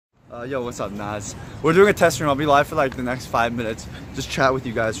Yo, what's up, Naz? We're doing a test stream. I'll be live for like the next 5 minutes. Just chat with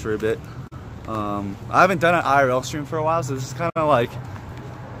you guys for a bit. I haven't done an IRL stream for a while, so this is kind of like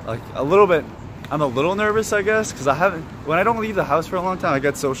a little bit. I'm a little nervous, I guess, because when I don't leave the house for a long time, I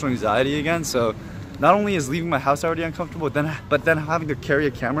get social anxiety again. So not only is leaving my house already uncomfortable, but then having to carry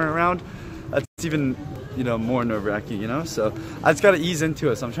a camera around, that's even, you know, more nerve-wracking, you know? So I just got to ease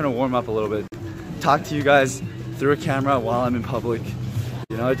into it. So I'm trying to warm up a little bit. Talk to you guys through a camera while I'm in public.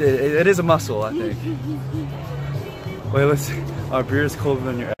 You know, it is a muscle, I think. Wait, let's see. Our beer is colder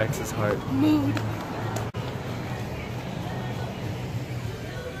than your ex's heart. Mood.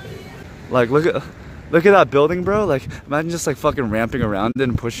 Like, look at that building, bro. Like, imagine just like fucking ramping around it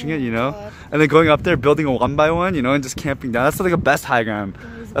and pushing it, you know? God. And then going up there, building a 1 by 1, you know, and just camping down. That's like a best high ground.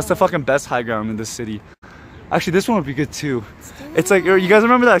 That's the fucking best high ground in this city. Actually, this one would be good too. It's like, you guys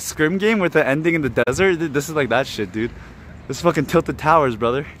remember that Scrim game with the ending in the desert? This is like that shit, dude. This is fucking Tilted Towers,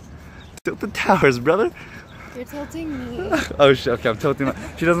 brother. Tilted Towers, brother. You're tilting me. Oh shit, okay, I'm tilting.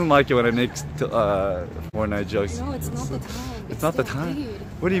 She doesn't like it when I make Fortnite jokes. No, it's not the time. It's not the time? Indeed.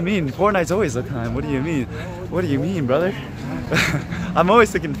 What do you mean? Fortnite's always the time. What do you mean? What do you mean, brother? I'm always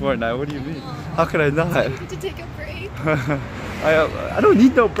thinking Fortnite. What do you mean? How could I not? I need to take a break. I don't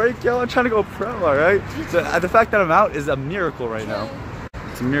need no break, yo. I'm trying to go pro, alright? So, the fact that I'm out is a miracle right now.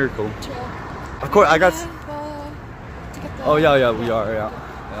 It's a miracle. Chill. Of course, I got... Oh, yeah. yeah, we are, yeah.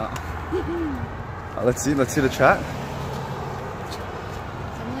 Let's see the chat.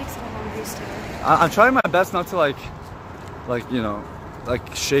 I'm like so hungry still. I'm trying my best not to like, you know,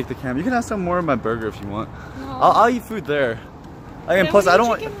 like shake the camera. You can have some more of my burger if you want. No. I'll eat food there. And plus, I don't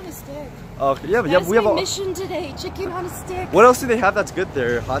want... Chicken on a stick. Okay, yeah, but That's we have my a mission today. Chicken on a stick. What else do they have that's good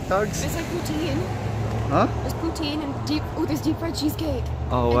there? Hot dogs? There's like poutine. Huh? There's poutine and there's deep fried cheesecake.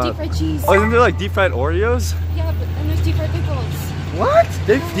 Oh, and wow. deep fried cheese. Oh, isn't there like deep fried Oreos? Yeah, and there's deep fried pickles. What?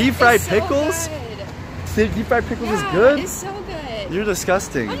 Deep fried It's pickles? So Deep fried pickles good. is good? It's so good. You're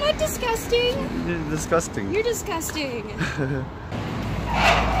disgusting. I'm not disgusting. You're disgusting. You're disgusting.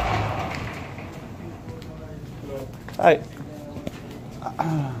 Hi.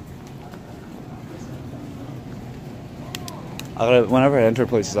 Whenever I enter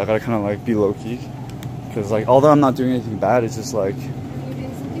places, I gotta kind of like be low key, because like although I'm not doing anything bad, it's just like. You're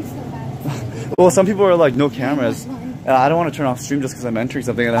doing something so bad. Well, some people are like no cameras, and I don't want to turn off stream just because I'm entering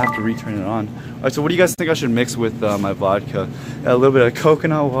something and I have to return it on. All right, so what do you guys think I should mix with my vodka? A little bit of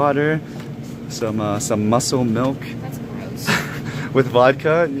coconut water, some muscle milk. That's gross. With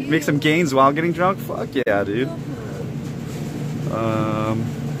vodka, make some gains while getting drunk. Fuck yeah, dude.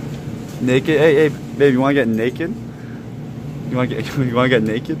 Naked. Hey, babe, you want to get naked? You want to get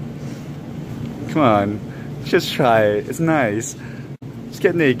naked? Come on, just try it. It's nice. Just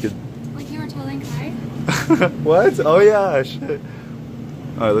get naked. Like you were telling Kai? What? Oh yeah, shit.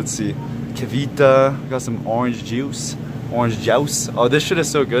 All right, let's see. Kavita, got some orange juice. Orange juice. Oh, this shit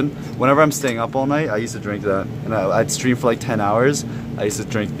is so good. Whenever I'm staying up all night, I used to drink that. And I'd stream for like 10 hours. I used to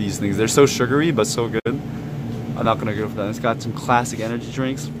drink these things. They're so sugary, but so good. I'm not gonna go for that. It's got some classic energy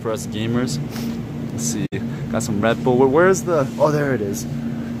drinks for us gamers. Let's see. Got some Red Bull. Where's the... Oh, there it is.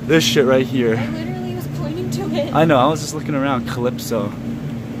 This shit right here. I literally was pointing to it. I know, I was just looking around. Calypso.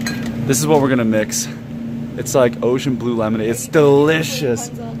 This is what we're gonna mix. It's like ocean blue lemonade. It's delicious.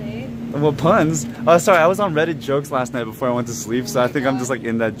 Puns all day. What puns? Oh, sorry, I was on Reddit jokes last night before I went to sleep, so I think I'm just like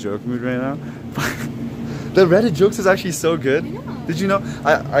in that joke mood right now. The Reddit jokes is actually so good. I know. Did you know?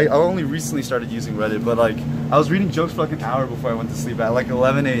 I only recently started using Reddit, but like I was reading jokes for like an hour before I went to sleep at like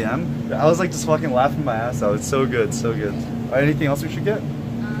 11 a.m. I was like just fucking laughing my ass out. It's so good, so good. All right, anything else we should get?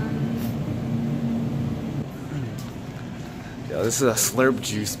 Yeah, this is a slurp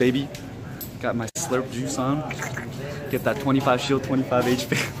juice, baby. Got my slurp juice on. Get that 25 shield, 25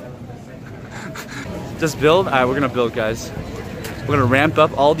 HP. Just build? Alright, we're gonna build, guys. We're gonna ramp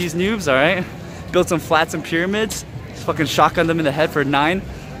up all these noobs, alright? Build some flats and pyramids. Just fucking shotgun them in the head for 9.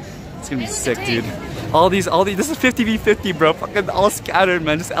 It's gonna be sick, dude. All these, this is 50v50, bro. Fucking all scattered,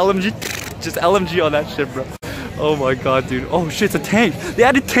 man. Just LMG on that shit, bro. Oh my god, dude. Oh shit, it's a tank. They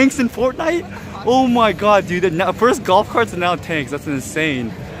added tanks in Fortnite? Oh my god, dude. Now, first golf carts and now tanks. That's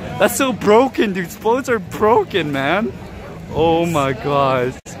insane. That's so broken, dude. Explodes are broken, man. Oh my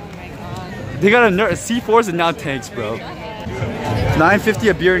god. They got a C4s and now tanks, bro. $9.50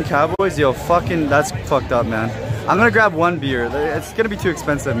 a beer in Cowboys? Yo, fucking, that's fucked up, man. I'm gonna grab one beer. It's gonna be too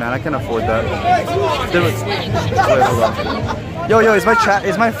expensive, man. I can't afford that. Wait, hold on. Yo, is my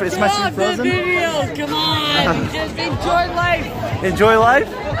stream frozen? Videos, come on! Just enjoy life! Enjoy life?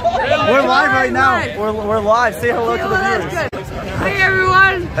 We're live right now. We're live. Say hello to the viewers. Hi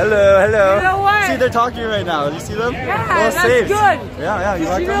everyone. Hello, hello. You know what? See, they're talking right now. Do you see them? Yeah, well that's saved. good. Yeah, you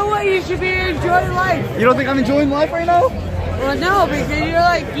like You them? know what? You should be enjoying life. You don't think I'm enjoying life right now? Well, no, because you're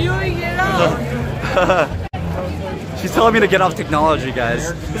like viewing it all. She's telling me to get off technology,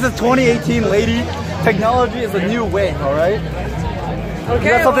 guys. This is 2018, lady. Technology is a new way, all right? Okay, You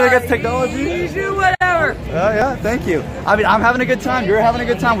got something well, against technology? You do whatever. Yeah, thank you. I mean, I'm having a good time. You're having a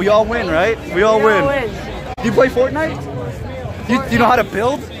good time. We all win, right? We all win. Do you play Fortnite? Do you know how to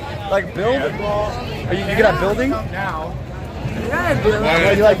build? Like build? Are you good at building? You gotta do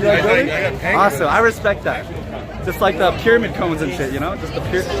it. You like building? Awesome. I respect that. Just like the pyramid cones and shit, you know? Just the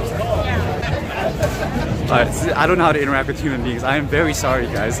pyramid. Alright, I don't know how to interact with human beings. I am very sorry,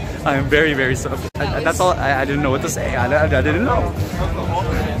 guys. I am very, very sorry. That's all. I didn't know what to say. I didn't know.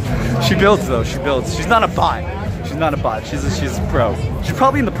 She builds though. She builds. She's not a bot. She's not a bot. She's a pro. She's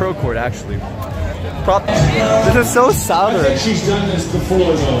probably in the pro court actually. This is so southern. She's done this before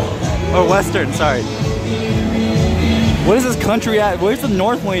though. Or western. Sorry. What is this country at? Where's the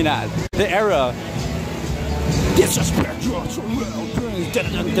North Lane at? The era. Disrespect.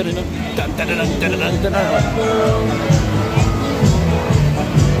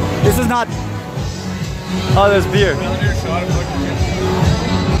 This is not. Oh, there's beer.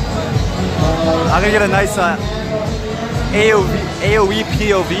 I'm gonna get a nice AOE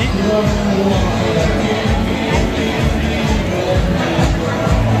POV.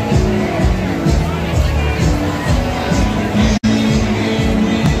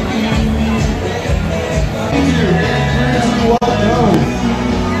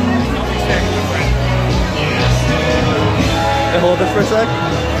 Hey, hold this for a sec.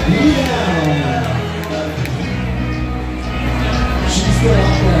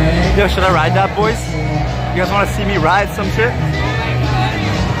 Yo, should I ride that, boys? You guys want to see me ride some shit?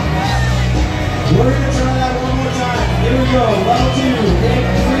 We're gonna try that one more time. Here we go. Level 2. 8,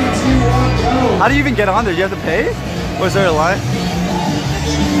 3, 2, 1, go. How do you even get on there? Do you have to pay? Or is there a line?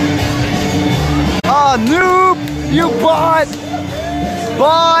 Ah, noob! You bot!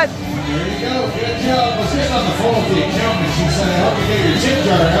 Bot! There you go. Good job. I was just on the phone with the accountant. She said, I hope you get your tip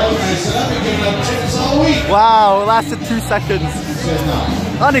jar out. And I said, I've been giving up tips all week. Wow, it lasted 2 seconds. She said, no.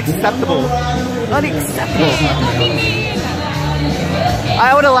 Unacceptable. Unacceptable.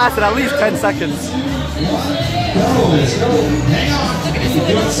 I would have lasted at least 10 seconds. Go, let's go. Hang on. You're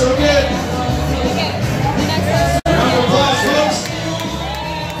doing so good. Round of applause, folks.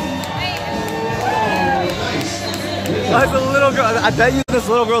 That's a little girl. I bet you this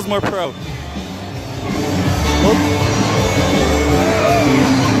little girl's more pro. Good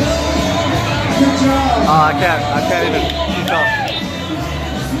job. I can't even keep up.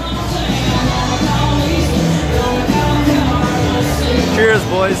 Cheers,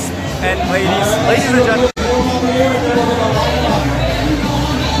 boys and ladies. Ladies and gentlemen.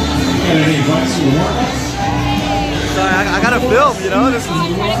 Any advice for the warm-ups? Sorry, I gotta film, you know? This is.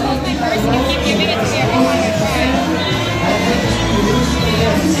 I'm trying to close my purse and you keep giving it to me every time I try.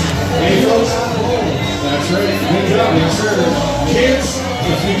 Hey, folks. That's right. Good job, yes, sir. Kids,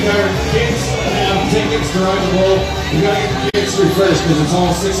 if you got kids have tickets to ride the boat, you gotta get the kids refreshed because it's all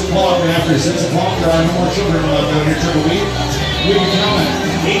 6 o'clock. And after 6 o'clock, there are no more children allowed down here till the week. We can count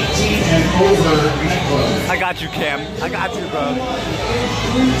at 18 and over night club. I got you, Cam. I got you, bro. 3,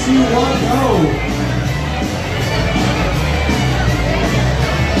 2, 1, go.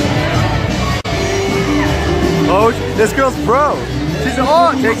 Oh, this girl's pro. She's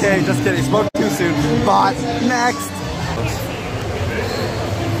oh, JK, just kidding. Spoke too soon. Bot next.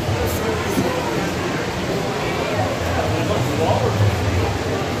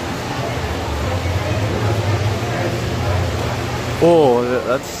 Oh,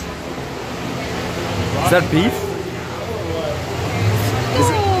 that's. Is that beef?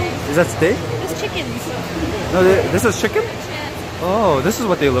 Is that steak? It's chickens. No, this is chicken? Oh, this is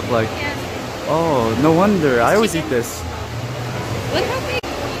what they look like. Yeah. Oh, no wonder. I always eat this. Look how big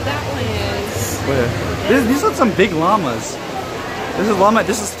that one is. Where? These are some big llamas. This is llama.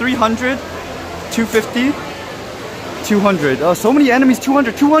 This is 300, 250, 200. Oh, so many enemies.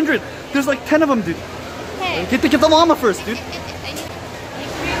 200, 200. There's like 10 of them, dude. Hey. Get the llama first, dude.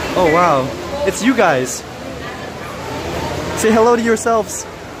 Oh, wow. It's you guys. Say hello to yourselves.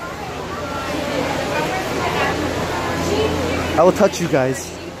 I will touch you guys.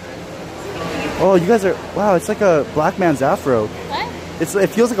 Oh, you guys are, wow, it's like a black man's afro. What? It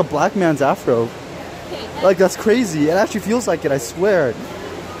feels like a black man's afro. Like, that's crazy. It actually feels like it, I swear.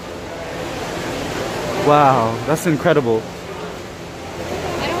 Wow, that's incredible.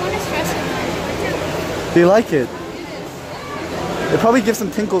 I don't want to stress them. They like it. It probably gives some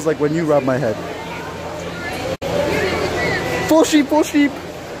tinkles like when you rub my head. Full sheep, full sheep.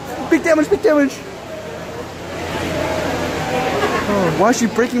 Big damage, big damage. Oh, why is she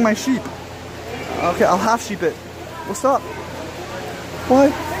breaking my sheep? Okay, I'll half sheep it. What's up?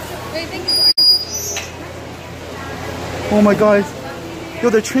 What? Oh my god. Yo,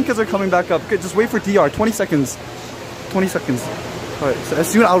 their trinkets are coming back up. Okay, just wait for DR. 20 seconds. 20 seconds. Alright, so as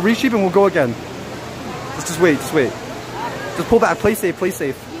soon I'll resheep and we'll go again. Just wait, just wait. Just pull back. Play safe, play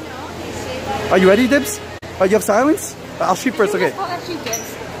safe. Are you ready, Dibs? You have silence? I'll sheep first, okay.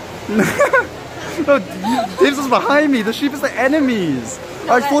 No, Dibs is behind me. The sheep is the enemies.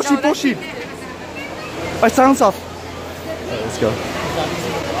 Alright, full sheep, full sheep. Alright, silence off. Alright, let's go.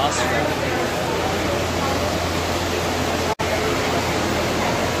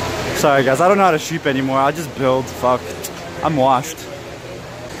 Sorry guys, I don't know how to sheep anymore. I just build. Fuck. I'm washed.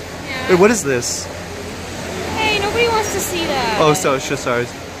 Yeah. Wait, what is this? Hey, nobody wants to see that. Oh, so sorry.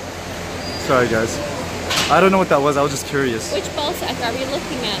 Sorry guys. I don't know what that was. I was just curious. Which ball sack are we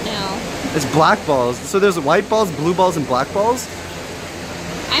looking at now? It's black balls. So there's white balls, blue balls, and black balls?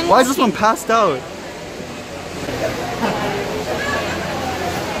 Why is this one passed out?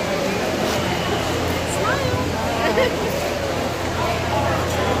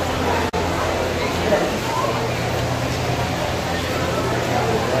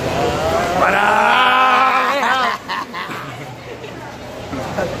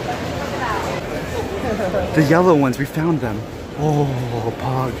 The yellow ones, we found them. Oh,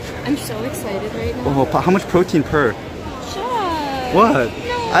 Pog. I'm so excited right now. Oh, Pog. How much protein per? Shut up. What?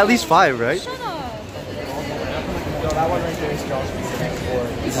 No. At least 5, right? Shut up.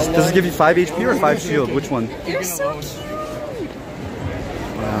 Does it give you 5 HP or 5 shield? Which one? You're so cute.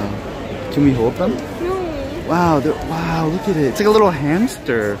 Wow. Can we hold them? No. Wow, wow, look at it. It's like a little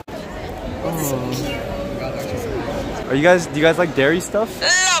hamster. Oh. Do you guys like dairy stuff?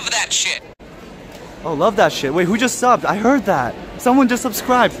 Love that shit. Oh, love that shit. Wait, who just subbed? I heard that. Someone just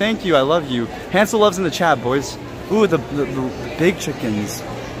subscribed. Thank you. I love you. Hansol loves in the chat, boys. Ooh, the big chickens.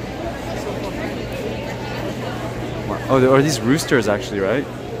 Oh, are these roosters actually, right?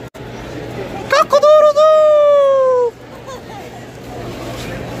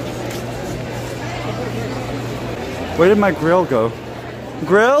 Where did my grill go?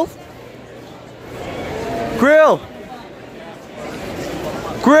 Grill? Grill!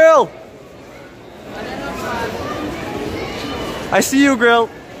 Grill! I see you, Grill.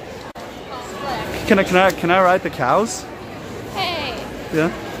 Can I ride the cows? Hey. Yeah.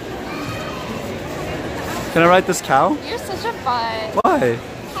 Can I ride this cow? You're such a butt. Why?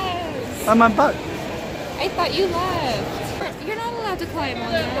 Yes. On my butt. I thought you left. You're not allowed to climb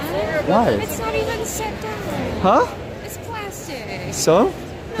on that. Why? It's not even set down. Huh? It's plastic. So? No.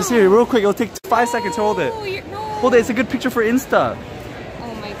 Just here, real quick. It'll take 5 seconds. Hold it. No. Hold it. It's a good picture for Insta.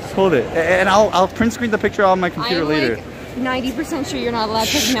 Oh my god. Just hold it, and I'll print screen the picture on my computer later. Like 90% sure you're not allowed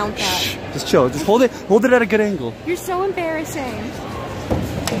to mount that. Just chill. Just hold it. Hold it at a good angle. You're so embarrassing.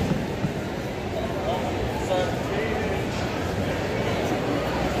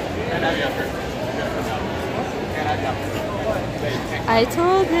 I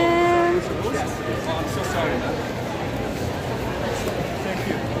told him.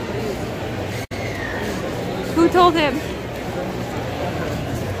 Who told him?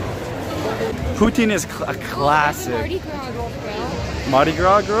 Poutine is a classic. Mardi Gras grill. Mardi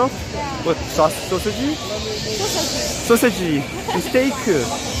Gras grill? Yeah. With sausage? 소세지,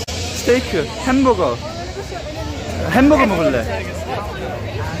 스테이크, 햄버거. 햄버거 먹을래.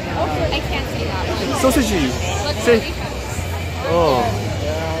 I can't say that one. 소세지. Looks Say, really fun. oh.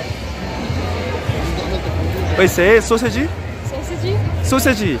 Wait, say it. 소세지? Sausage?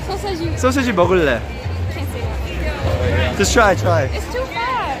 소세지. Sausage. 소세지 먹을래. Can't say that. Just try. It's too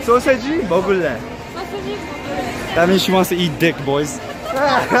fast. 소세지 먹을래. Sausage. That means she wants to eat dick, boys.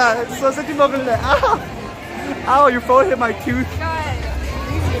 소세지 먹을래. Ow! Ow, your phone hit my tooth.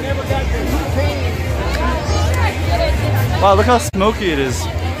 Wow, look how smoky it is.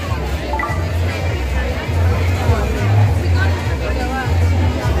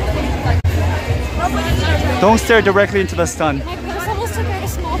 Don't stare directly into the sun. My post almost took out a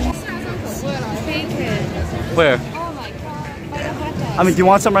small bacon. Where? Oh my god. I don't want that. I mean, do you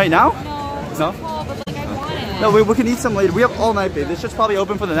want some right now? No. It's No? too cold, but like I want it. No, we can eat some later. We have all night, babe. This shit's probably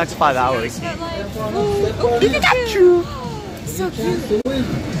open for the next 5 hours. But like, oh, Pikachu. So cute.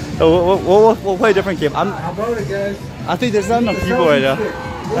 Oh, we'll play a different game. I think there's not enough people right now.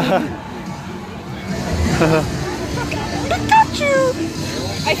 Pikachu!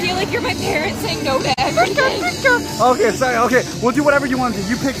 I feel like you're my parents saying no to everything. Okay, sorry. Okay, we'll do whatever you want to do.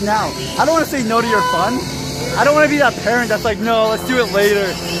 You pick now. I don't want to say no to your fun. I don't want to be that parent that's like, no, let's do it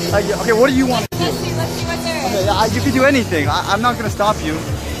later. Like, okay, what do you want to do? Let's see what there is. Okay, You can do anything. I'm not gonna stop you.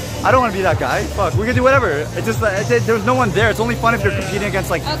 I don't want to be that guy. Fuck, we can do whatever. It's just that there's no one there. It's only fun if you're competing against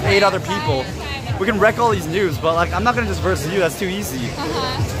like 8 other people. We can wreck all these noobs, but like I'm not gonna just versus you. That's too easy.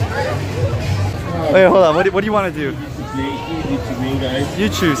 Wait, hold on. What do you want to do? You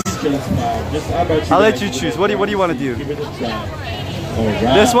choose. I'll let you choose. What do you want to do?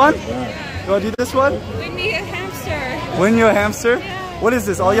 This one? You want to do this one? Win me a hamster. Win you a hamster? Yeah. What is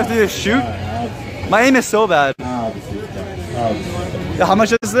this? All you have to do is shoot? My aim is so bad. How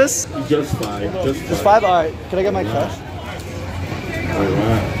much is this? Just 5. Just 5? Alright. Can I get my cash?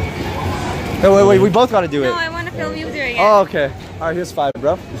 Alright. Wait. We both got to do it. No, I want to film you doing it. Oh, okay. Alright, here's 5,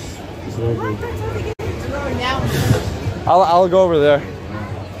 bro. I'll go over there.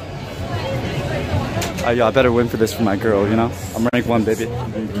 Yeah, I better win for this for my girl, you know? I'm rank 1, baby.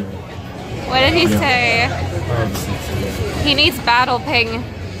 What did he say? He needs battle ping.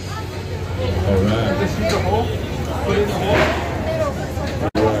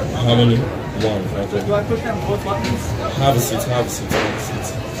 How many? 1. Okay. Do I push down both buttons? Have a seat.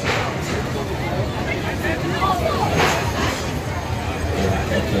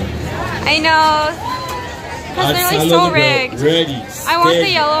 Okay. I know. Because they're like so rigged. Ready. I want the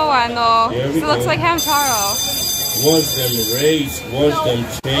yellow one though. Here we It looks go. like Hansol. Watch them race, watch them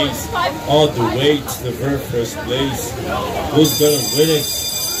chase, all the way to the very first place. Who's gonna win it?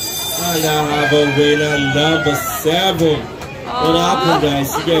 And I have a winner, number 7. What happened, guys?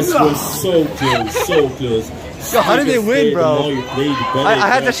 You guys were so close. Yo, how did they win, bro? I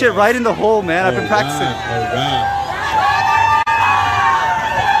had that shit right in the hole, man. I've been practicing. Alright.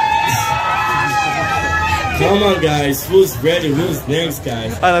 Come on, guys. Who's ready? Who's next,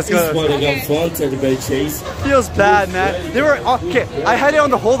 guys? Alright, let's go. This one got fun. Everybody chase. Feels bad, man. They were okay. I had it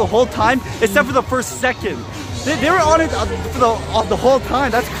on the whole time, except for the first second. They were on it for the whole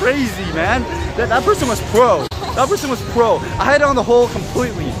time. That's crazy, man. That person was pro. That person was pro. I had it on the hole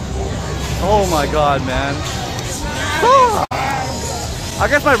completely. Oh my god, man. Ah. I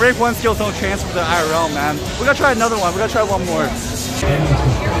guess my rank 1 skills don't transfer to the IRL, man. We gotta try another one. We gotta try one more.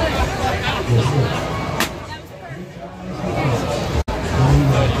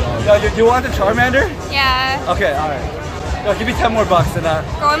 Yo, you want the Charmander? Yeah. Okay, alright. Yo, give me 10 more bucks and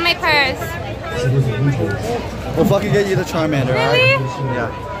Go in my purse. we'll fucking get you the Charmander, Really? alright?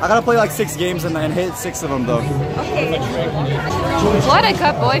 Yeah. I gotta play like 6 games and hit 6 of them though. Okay. What a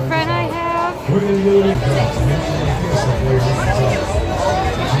good boyfriend I have.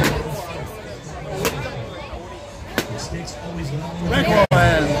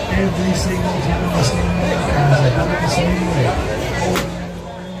 Every single time the same way.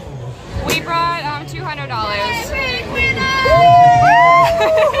 We brought $200.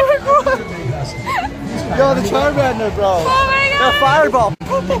 Yo, the Charmander, bro. Oh my god. The fireball.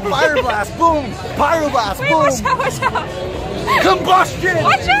 Boom, boom, fire blast. Boom. Pyroblast. Wait, Boom. watch out. Combustion.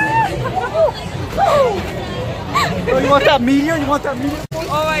 Watch out. Yo, you want that meteor? You want that meteor?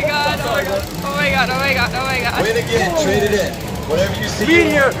 Oh my god. Oh my god. Oh my god. Oh my god. Oh my god. Win again, trade it in. Whatever you see.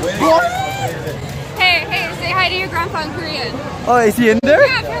 Meteor. Hey, say hi to your grandpa in Korean. Oh, is he in there?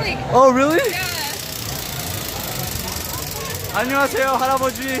 Yeah, really. Oh, really? Yeah. 안녕하세요,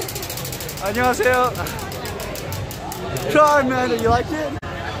 할아버지. 안녕하세요. Charmander, you like it?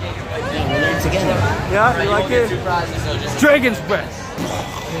 Yeah, you like it? Dragon's breath.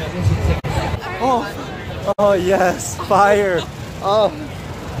 Oh yes, fire. Oh,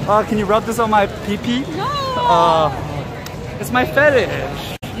 can you rub this on my pee-pee? No. It's my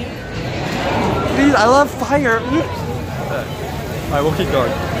fetish. Please, I love fire. Alright, we'll keep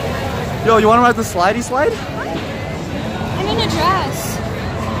going. Yo, you wanna ride the slidey slide? I'm in a dress.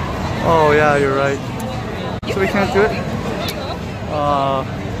 Oh yeah, you're right. So we can't do it?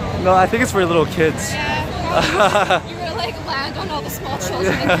 No, I think it's for little kids. Yeah. You're gonna like land on all the small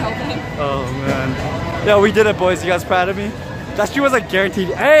children and kill them. Oh man. Yeah, we did it, boys. You guys proud of me? That shit was like guaranteed.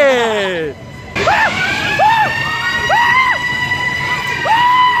 Hey!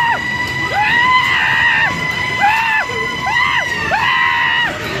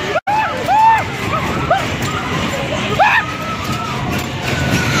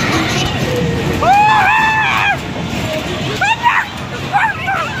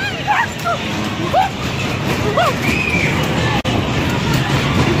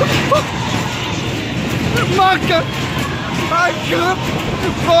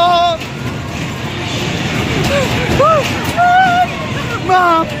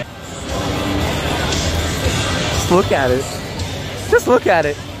 Mom! Just look at it. Just look at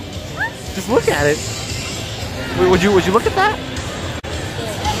it. Just look at it. Wait, would you look at that?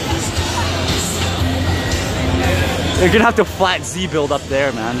 You're gonna have to flat Z build up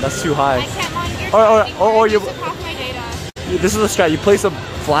there, man. That's too high. I can't mind your Or you. this is the strat. You place a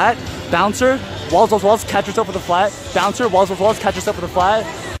flat, bouncer, walls, catch yourself with a flat, bouncer, walls, catch yourself with a flat,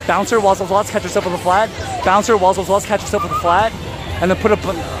 bouncer, walls, catch yourself with a flat, bouncer, walls, catch yourself with a flat, and then put a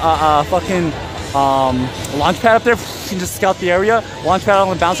fucking launch pad up there. You can just scout the area, launch pad on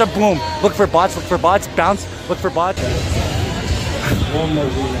the bouncer, boom. Look for bots, bounce, look for bots.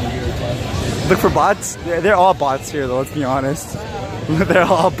 Look for bots. They're all bots here though, let's be honest. They're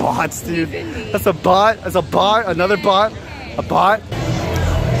all bots, dude. That's a bot, another bot, a bot.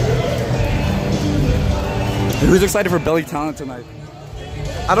 Who's excited for Belly Talent tonight?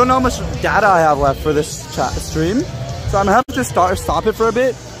 I don't know how much data I have left for this stream, so I'm gonna have to just stop it for a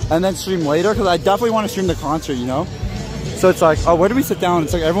bit and then stream later, because I definitely want to stream the concert, you know? So it's like, oh, where do we sit down?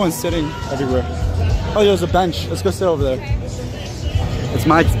 It's like everyone's sitting everywhere. Oh, there's a bench. Let's go sit over there. It's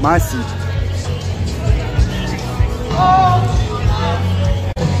my seat.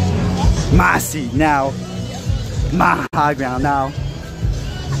 My seat now. My high ground now.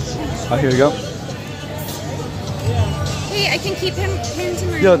 Oh, here we go. Hey, I can keep him to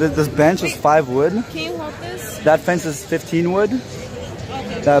my... Yo, this bench is 5 wood. Can you hold this? That fence is 15 wood.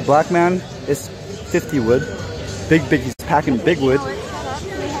 Okay. That black man is 50 wood. Big, he's packing big wood. Can we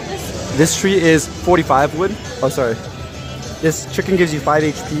hold this? This tree is 45 wood. Oh, sorry. This chicken gives you 5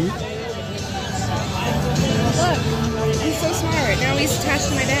 HP. Look, he's so smart. Now he's attached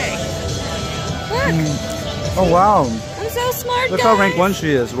to my bag. Look. Oh, wow. I'm so smart, Look guys. how rank 1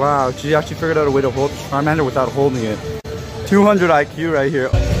 she is. Wow, she actually figured out a way to hold Charmander without holding it. 200 IQ right here.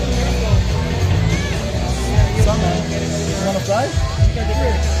 You want to fly?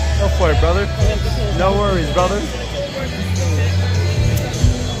 Go for it, brother. No worries, brother.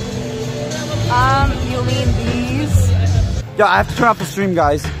 You mean these? Yeah, I have to turn off the stream,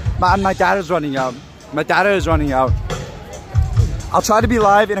 guys. My data is running out. My data is running out. I'll try to be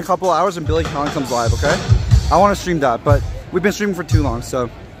live in a couple hours when Billy Talent comes live, okay? I want to stream that, but we've been streaming for too long, so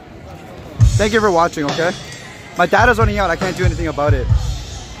thank you for watching, okay? My data's running out. I can't do anything about it.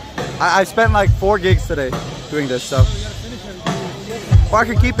 I spent like 4 gigs today doing this, so. Or I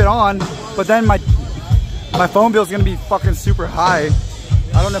could keep it on, but then my phone bill is gonna be fucking super high.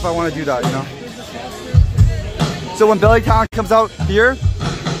 I don't know if I want to do that, you know? So when Belly Talent comes out here,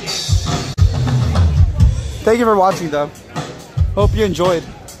 thank you for watching though. Hope you enjoyed.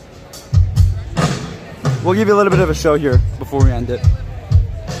 We'll give you a little bit of a show here before we end it.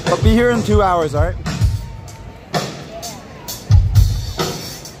 But be here in 2 hours, alright?